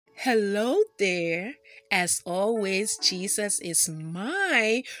Hello there. As always, Jesus is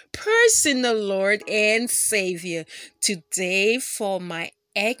my personal Lord and Savior. Today, for my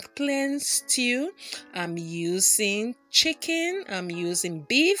eggplant stew, I'm using chicken, I'm using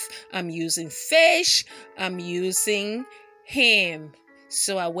beef, I'm using fish, I'm using ham.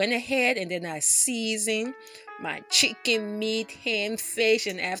 So I went ahead and then I seasoned my chicken, meat, ham, fish,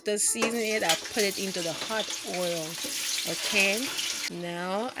 and after seasoning it, I put it into the hot oil. Okay,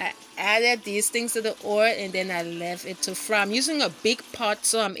 now I added these things to the oil and then I left it to fry. I'm using a big pot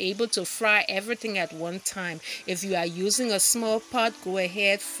so I'm able to fry everything at one time. If you are using a small pot, go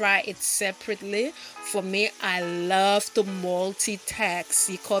ahead, fry it separately. For me, I love to multitask.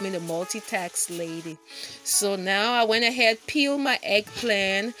 You call me the multitask lady. So now I went ahead, peeled my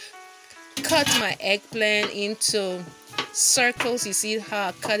eggplant, cut my eggplant into circles. You see how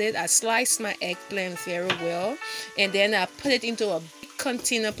I cut it? I sliced my eggplant very well, and then I put it into a big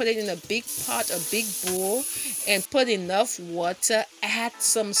container, put it in a big pot, a big bowl, and put enough water, add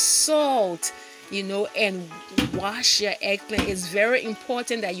some salt, and wash your eggplant. It's very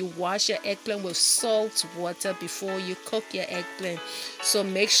important that you wash your eggplant with salt water before you cook your eggplant. So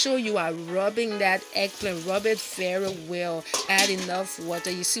make sure you are rubbing that eggplant, rub it very well, add enough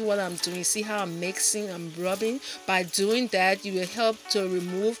water. You see what I'm doing? You see how I'm mixing, I'm rubbing? By doing that, you will help to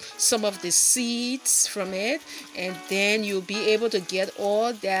remove some of the seeds from it, and then you'll be able to get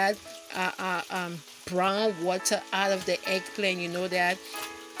all that brown water out of the eggplant. You know that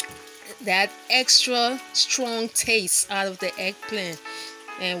extra strong taste out of the eggplant.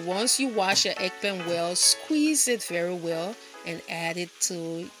 And once you wash your eggplant well, squeeze it very well and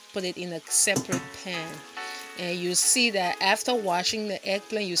put it in a separate pan. And you see that after washing the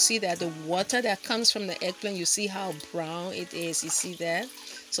eggplant, you see that the water that comes from the eggplant, you see how brown it is. You see that?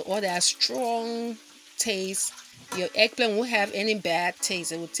 So all that strong taste, your eggplant won't have any bad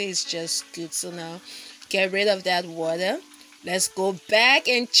taste. It will taste just good. So now get rid of that water. Let's go back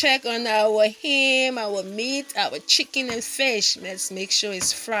and check on our ham, our meat, our chicken and fish. Let's make sure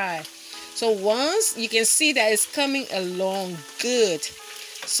it's fried. So once you can see that it's coming along good.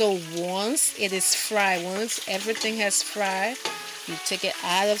 So once it is fried, once everything has fried, you take it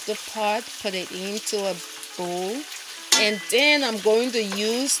out of the pot, put it into a bowl. And then I'm going to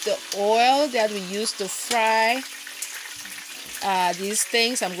use the oil that we used to fry these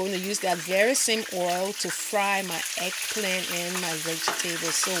things. I'm going to use that very same oil to fry my eggplant and my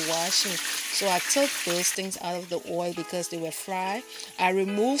vegetables. So washing. So I took those things out of the oil because they were fried. I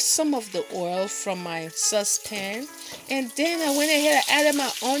removed some of the oil from my saucepan, and then I went ahead and added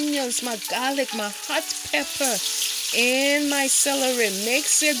my onions, my garlic, my hot pepper, and my celery.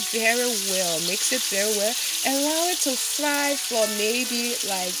 Mix it very well. Mix it very well. Allow it to fry for maybe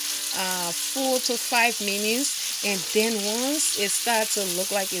like 4 to 5 minutes. And then once it starts to look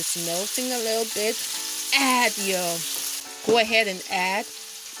like it's melting a little bit, go ahead and add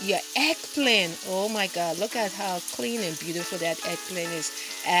your eggplant. Oh my God, look at how clean and beautiful that eggplant is.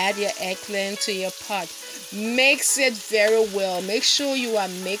 Add your eggplant to your pot. Mix it very well. Make sure you are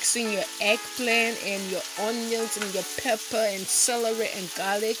mixing your eggplant and your onions and your pepper and celery and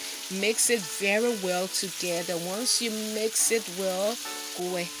garlic. Mix it very well together. Once you mix it well,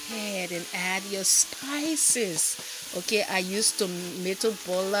 go ahead and add your spices. Okay, I use tomato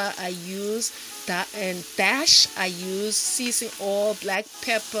bola, I use dash, I use seasoning oil, black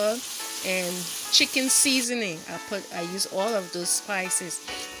pepper, and chicken seasoning. I use all of those spices.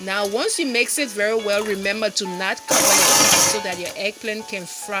 Now once you mix it very well, remember to not cover your pot so that your eggplant can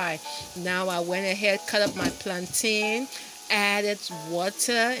fry. Now I went ahead, cut up my plantain, added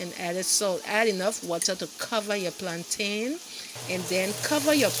water and added salt. Add enough water to cover your plantain, and then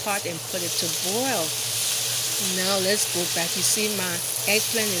cover your pot and put it to boil. Now let's go back. You see my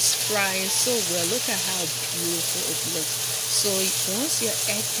eggplant is frying so well. Look at how beautiful it looks. So once your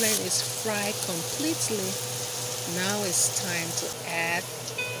eggplant is fried completely, now it's time to add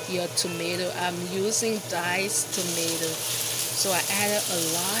your tomato. I'm using diced tomato. So I added a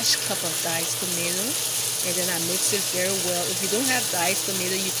large cup of diced tomato, and then I mix it very well. If you don't have diced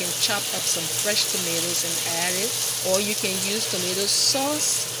tomato, you can chop up some fresh tomatoes and add it, or you can use tomato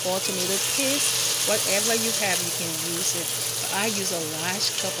sauce or tomato paste. Whatever you have, you can use it. But I use a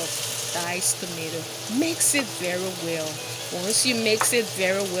large cup of diced tomato. Mix it very well. Once you mix it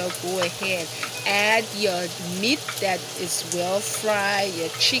very well, go ahead. Add your meat that is well fried, your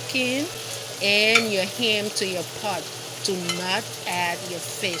chicken, and your ham to your pot. Do not add your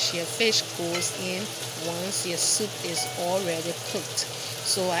fish. Your fish goes in once your soup is already cooked.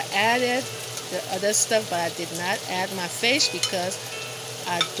 So I added the other stuff, but I did not add my fish because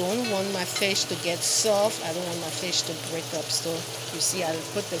I don't want my fish to get soft. I don't want my fish to break up. So you see, I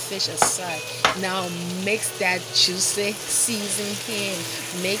put the fish aside. Now mix that juicy seasoned ham.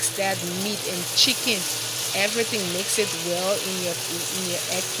 Mix that meat and chicken. Everything, mix it well in your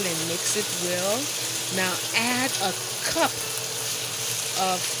eggplant. Mix it well. Now add a cup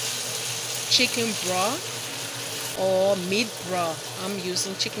of chicken broth or meat broth. I'm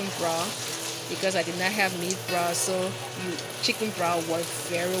using chicken broth because I did not have meat broth, so chicken broth works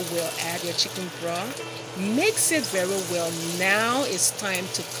very well. Add your chicken broth, mix it very well. Now it's time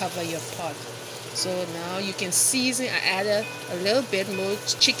to cover your pot. So now you can season. I added a little bit more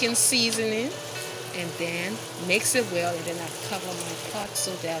chicken seasoning, and then mix it well, and then I cover my pot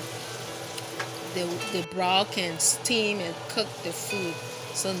so that the broth can steam and cook the food.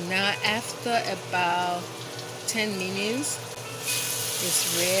 So now after about 10 minutes,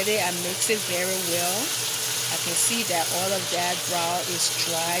 it's ready. I mix it very well. I can see that all of that broth is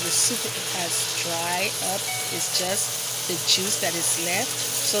dry. The soup has dried up. It's just the juice that is left.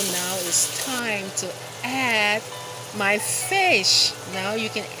 So now it's time to add my fish. Now you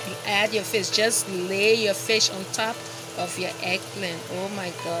can add your fish. Just lay your fish on top of your eggplant. Oh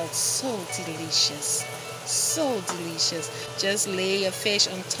my God, so delicious. So delicious. Just lay your fish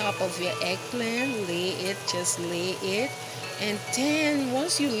on top of your eggplant. Just lay it. And then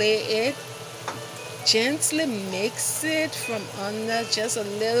once you lay it, gently mix it from under, just a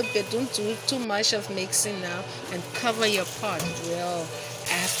little bit. Don't do too much of mixing now, and cover your pot well.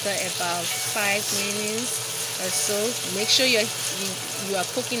 After about 5 minutes or so, make sure you are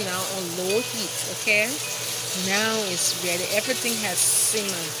cooking now on low heat, okay? Now it's ready. Everything has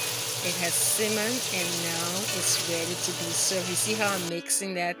simmered. It has simmered, and now it's ready to be served. You see how I'm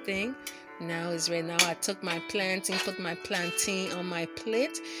mixing that thing? Now it's ready. Now I took my plantain, put my plantain on my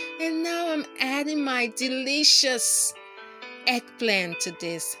plate, and now I'm adding my delicious eggplant to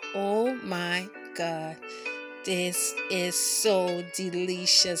this. Oh my God, this is so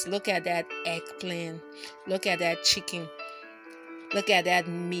delicious. Look at that eggplant. Look at that chicken. Look at that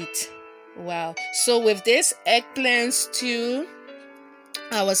meat. Wow. So with this eggplant stew,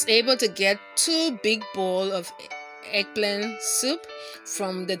 I was able to get 2 big bowls of eggplant soup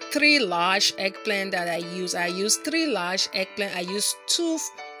from the 3 large eggplant that I use. I used 3 large eggplant. I used 2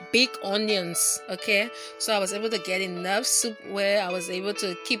 big onions. Okay, so I was able to get enough soup where I was able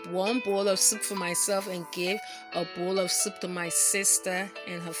to keep 1 bowl of soup for myself and give a bowl of soup to my sister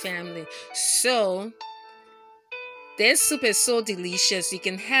and her family. So this soup is so delicious. You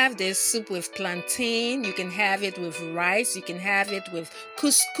can have this soup with plantain. You can have it with rice. You can have it with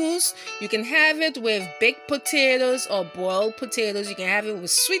couscous. You can have it with baked potatoes or boiled potatoes. You can have it with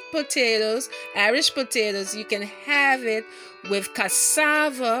sweet potatoes, Irish potatoes. You can have it with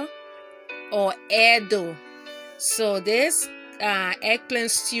cassava or edo. So this eggplant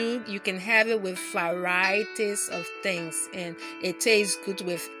stew, you can have it with varieties of things, and it tastes good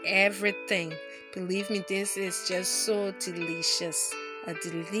with everything. Believe me, this is just so delicious. A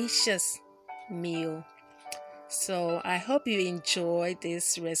delicious meal. So I hope you enjoy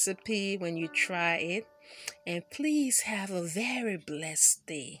this recipe when you try it. And please have a very blessed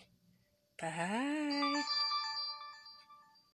day. Bye.